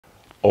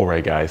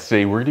Alright guys,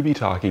 today we're going to be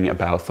talking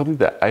about something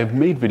that I've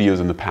made videos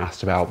in the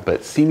past about,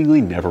 but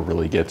seemingly never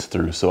really gets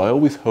through. So I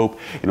always hope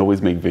and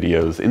always make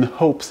videos in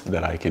hopes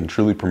that I can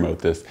truly promote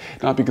this,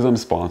 not because I'm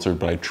sponsored,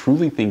 but I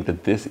truly think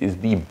that this is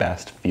the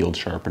best field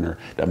sharpener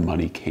that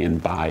money can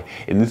buy.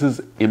 And this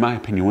is, in my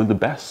opinion, one of the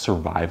best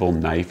survival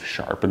knife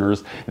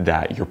sharpeners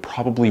that you're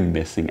probably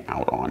missing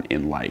out on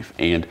in life.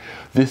 And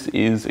this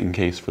is, in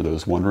case for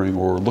those wondering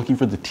or looking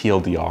for the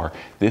TLDR,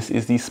 this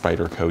is the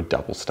Spyderco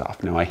Double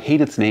Stuff. Now I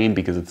hate its name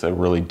because it's a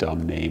really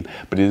dumb name,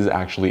 but it is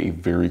actually a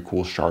very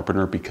cool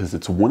sharpener because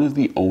it's one of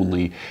the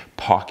only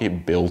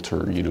pocket built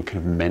or, kind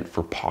of meant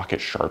for pocket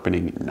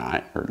sharpening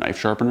knife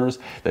sharpeners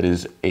that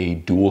is a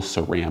dual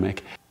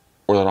ceramic,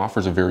 or that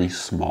offers a very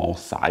small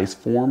size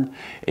form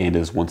and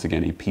is once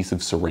again a piece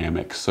of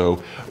ceramic.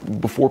 So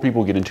before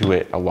people get into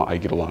it, I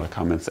get a lot of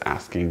comments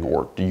asking,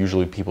 or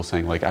usually people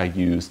saying like, I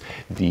use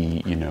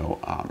the,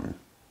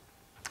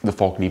 the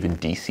Falkneven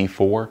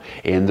DC4,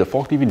 and the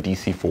Falkneven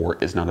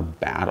DC4 is not a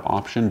bad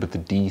option, but the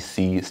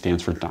DC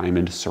stands for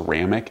diamond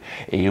ceramic.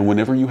 And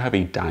whenever you have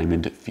a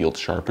diamond field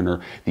sharpener,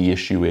 the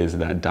issue is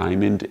that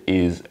diamond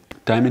is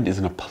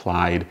an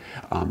applied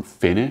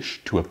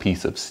finish to a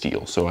piece of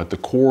steel. So at the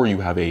core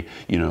you have a,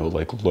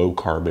 like low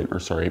carbon,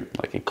 or sorry,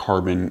 like a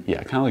carbon,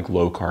 yeah, kind of like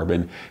low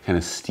carbon kind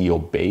of steel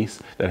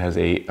base that has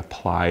a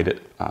applied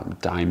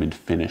diamond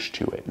finish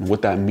to it. And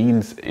what that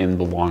means in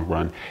the long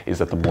run is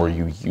that the more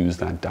you use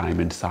that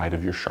diamond side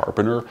of your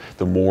sharpener,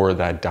 the more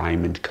that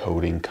diamond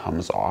coating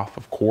comes off,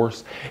 of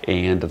course,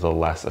 and the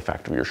less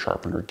effective your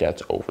sharpener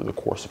gets over the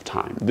course of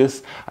time.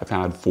 This I've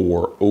had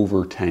for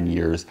over 10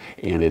 years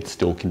and it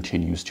still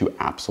continues to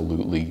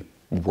absolutely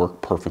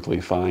work perfectly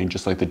fine,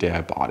 just like the day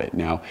I bought it.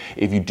 Now,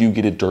 if you do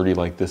get it dirty,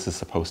 like this is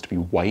supposed to be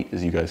white,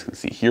 as you guys can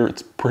see here,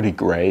 it's pretty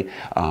gray.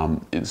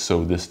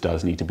 So this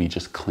does need to be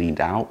just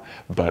cleaned out.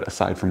 But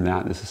aside from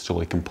that, this is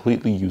still a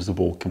completely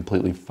usable,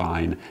 completely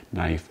fine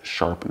knife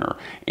sharpener.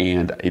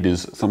 And it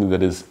is something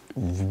that is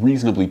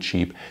reasonably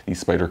cheap.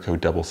 These Spyderco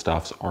Double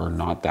Stuffs are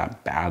not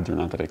that bad. They're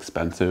not that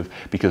expensive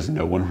because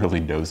no one really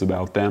knows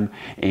about them.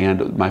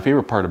 And my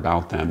favorite part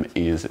about them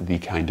is the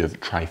kind of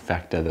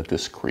trifecta that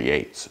this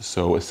creates.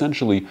 So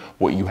essentially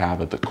what you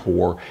have at the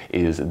core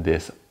is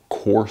this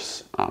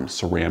coarse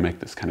ceramic,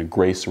 this kind of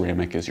gray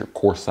ceramic is your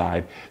coarse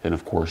side. Then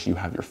of course you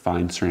have your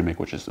fine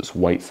ceramic, which is this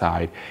white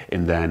side.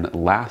 And then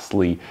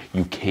lastly,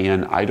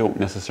 I don't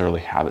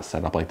necessarily have it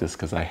set up like this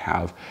because I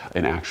have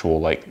an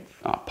actual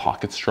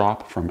pocket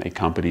strop from a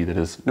company that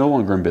is no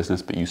longer in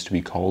business, but used to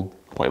be called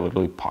quite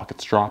literally Pocket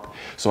Strop.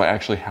 So I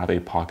actually have a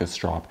pocket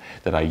strop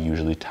that I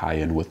usually tie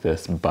in with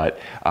this, but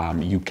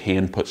you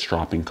can put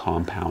stropping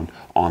compound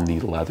on the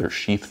leather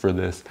sheath for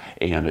this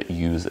and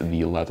use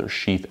the leather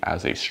sheath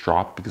as a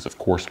strop, because of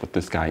course with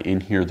this guy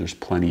in here, there's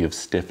plenty of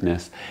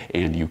stiffness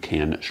and you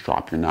can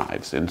strop your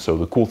knives. And so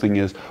the cool thing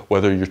is,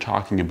 whether you're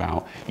talking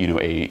about,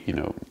 a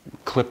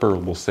clipper,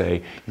 we'll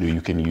say,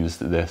 you can use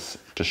this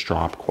to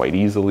strop quite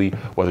easily.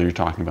 Whether you're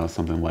talking about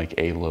something like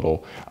a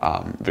little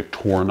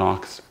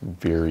Victorinox,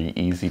 very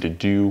easy to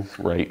do,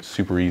 right?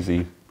 Super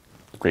easy,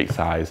 great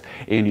size.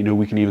 And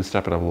we can even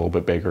step it up a little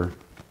bit bigger.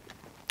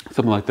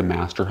 Something like the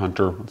Master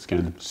Hunter, once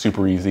again,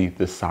 super easy.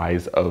 This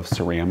size of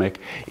ceramic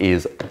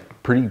is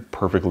pretty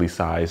perfectly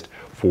sized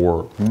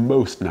for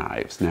most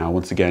knives. Now,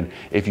 once again,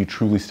 if you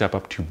truly step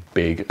up to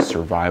big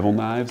survival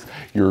knives,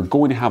 you're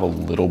going to have a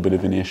little bit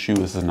of an issue.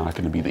 This is not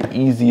going to be the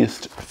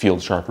easiest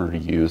field sharpener to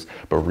use,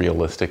 but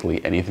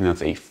realistically, anything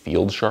that's a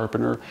field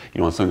sharpener,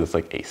 something that's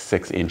like a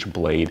 6-inch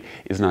blade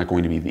is not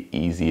going to be the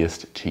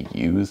easiest to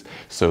use.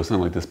 So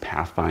something like this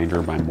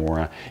Pathfinder by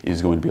Mora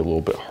is going to be a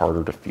little bit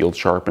harder to field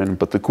sharpen.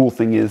 But the cool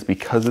thing is,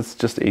 because it's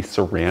just a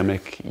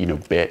ceramic,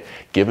 bit,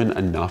 given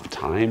enough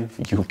time,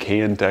 you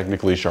can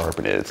technically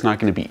sharpen it. It's not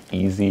going to be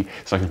easy.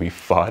 It's not going to be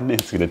fun.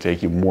 It's going to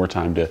take you more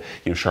time to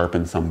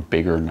sharpen some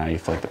bigger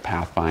knife like the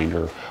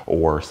Pathfinder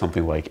or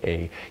something like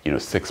a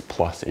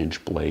 6+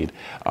 inch blade.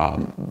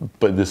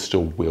 But this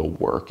still will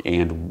work.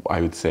 And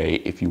I would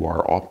say if you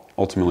are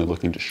ultimately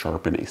looking to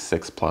sharpen a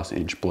 6+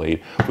 inch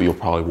blade, what you'll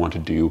probably want to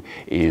do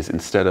is,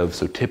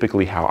 so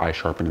typically how I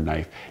sharpen a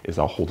knife is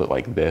I'll hold it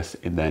like this,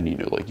 and then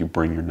you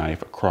bring your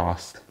knife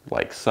across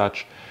like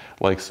such,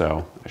 like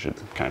so. I should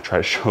kind of try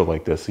to show it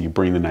like this. So you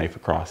bring the knife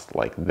across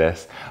like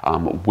this.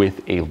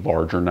 With a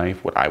larger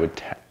knife, what I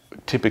would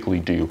typically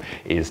do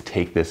is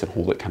take this and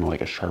hold it kind of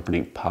like a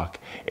sharpening puck,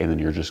 and then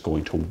you're just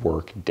going to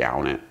work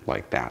down it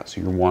like that.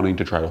 So you're wanting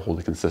to try to hold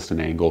a consistent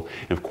angle.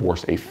 And of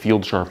course, a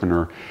field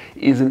sharpener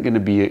isn't going to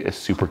be a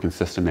super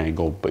consistent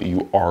angle, but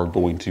you are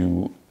going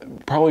to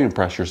probably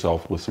impress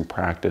yourself with some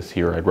practice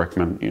here. I'd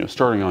recommend,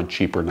 starting on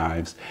cheaper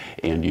knives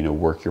and,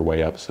 work your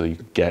way up so you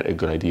get a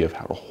good idea of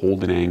how to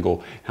hold an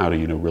angle, how to,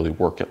 really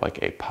work it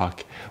like a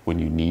puck when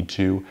you need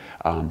to.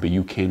 But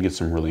you can get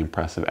some really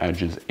impressive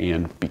edges.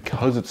 And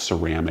because it's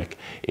ceramic,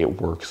 it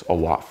works a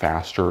lot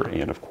faster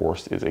and of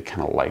course is a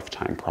kind of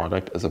lifetime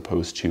product, as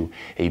opposed to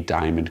a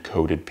diamond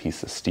coated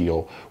piece of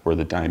steel where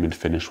the diamond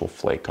finish will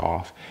flake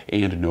off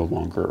and no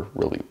longer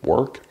really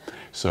work.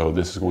 So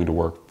this is going to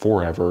work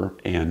forever,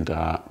 and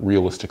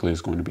realistically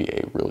is going to be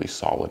a really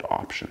solid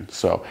option.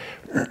 So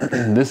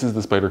this is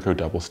the Spyderco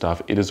Double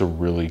Stuff. It is a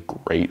really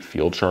great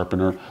field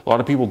sharpener. A lot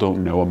of people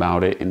don't know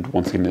about it, and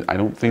once again, I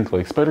don't think,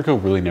 like,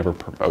 Spyderco really never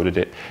promoted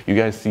it. You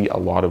guys see a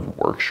lot of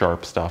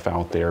Worksharp stuff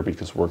out there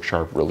because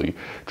Worksharp really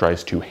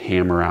tries to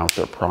hammer out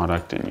their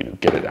product and, you know,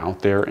 get it out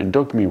there. And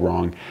don't get me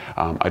wrong,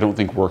 I don't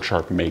think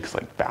Worksharp makes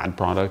like bad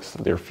products.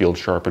 Their field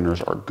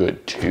sharpeners are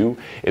good too.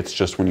 It's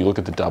just when you look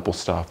at the Double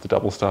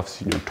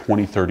Stuff's, you know,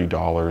 $20,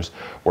 $30,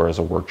 whereas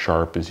a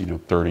Worksharp is, you know,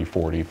 30,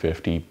 40,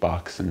 50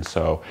 bucks. And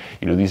so,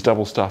 you know, these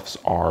Double Stuffs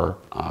are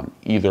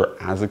either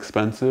as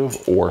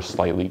expensive or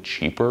slightly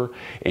cheaper.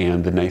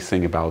 And the nice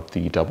thing about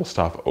the Double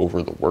Stuff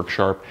over the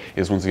Worksharp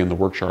is, once again, the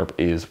Worksharp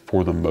is,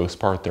 for the most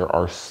part, there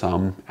are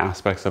some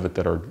aspects of it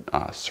that are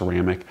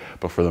ceramic,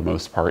 but for the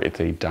most part, it's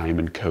a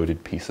diamond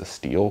coated piece of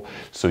steel.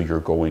 So you're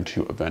going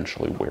to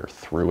eventually wear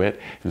through it.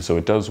 And so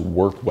it does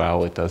work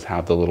well. It does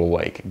have the little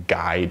like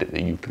guide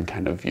that you can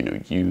kind of, you know,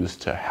 use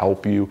to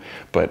help you.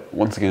 But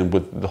once again,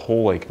 with the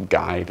whole like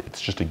guide,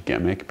 it's just a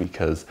gimmick,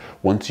 because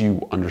once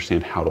you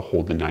understand how to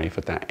hold the knife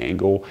at that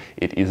angle,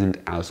 it isn't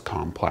as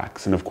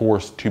complex. And of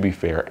course, to be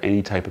fair,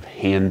 any type of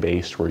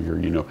hand-based where you're,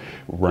 you know,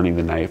 running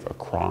the knife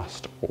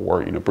across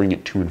or, you know, bring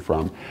it to and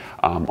from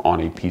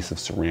on a piece of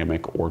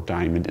ceramic or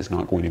diamond is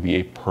not going to be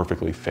a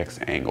perfectly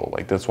fixed angle.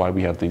 Like, that's why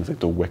we have things like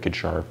the Wicked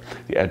Sharp,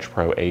 the Edge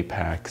Pro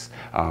Apex,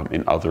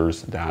 and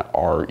others that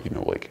are, you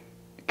know, like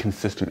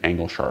consistent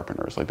angle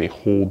sharpeners. Like, they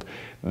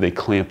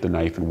clamp the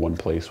knife in one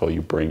place while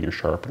you bring your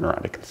sharpener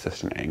at a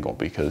consistent angle,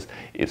 because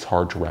it's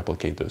hard to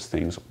replicate those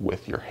things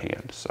with your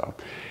hand. So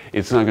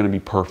it's not going to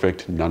be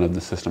perfect. None of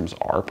the systems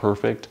are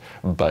perfect,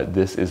 but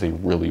this is a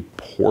really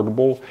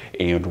portable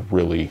and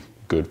really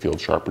good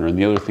field sharpener. And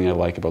the other thing I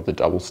like about the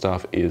Double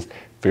Stuff is,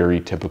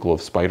 very typical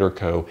of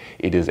Spyderco,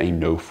 it is a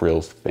no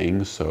frills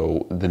thing.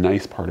 So the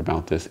nice part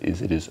about this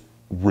is it is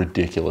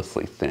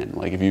ridiculously thin.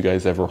 Like, if you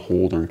guys ever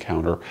hold or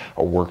encounter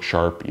a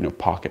Worksharp, you know,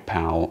 Pocket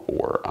Pal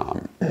or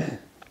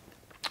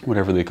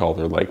whatever they call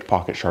their like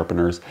pocket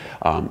sharpeners,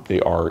 they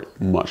are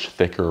much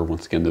thicker.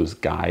 Once again, those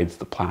guides,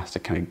 the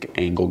plastic kind of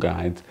angle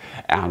guides,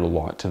 add a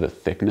lot to the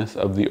thickness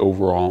of the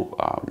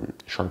overall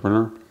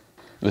sharpener.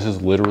 This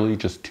is literally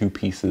just two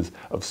pieces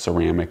of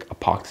ceramic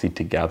epoxy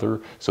together.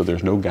 So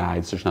there's no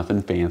guides, there's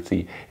nothing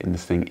fancy, and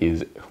this thing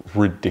is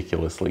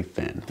ridiculously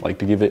thin. Like,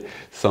 to give it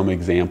some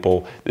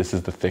example, this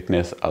is the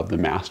thickness of the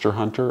Master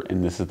Hunter,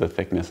 and this is the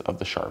thickness of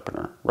the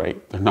sharpener,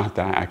 right? They're not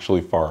that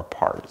actually far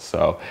apart.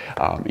 So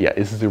yeah,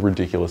 this is a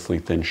ridiculously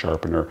thin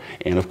sharpener,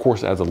 and of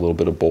course adds a little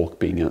bit of bulk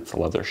being in its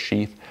leather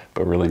sheath,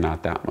 but really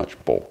not that much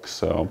bulk.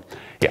 So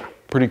yeah,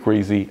 pretty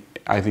crazy.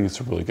 I think it's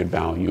a really good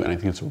value, and I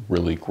think it's a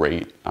really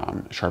great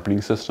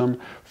sharpening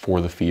system for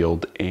the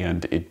field,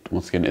 and it,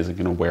 once again, isn't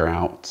going to wear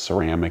out.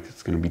 Ceramic,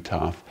 it's going to be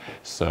tough,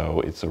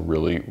 so it's a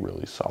really,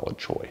 really solid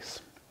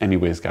choice.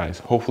 Anyways, guys,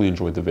 hopefully you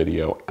enjoyed the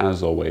video.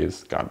 As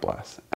always, God bless.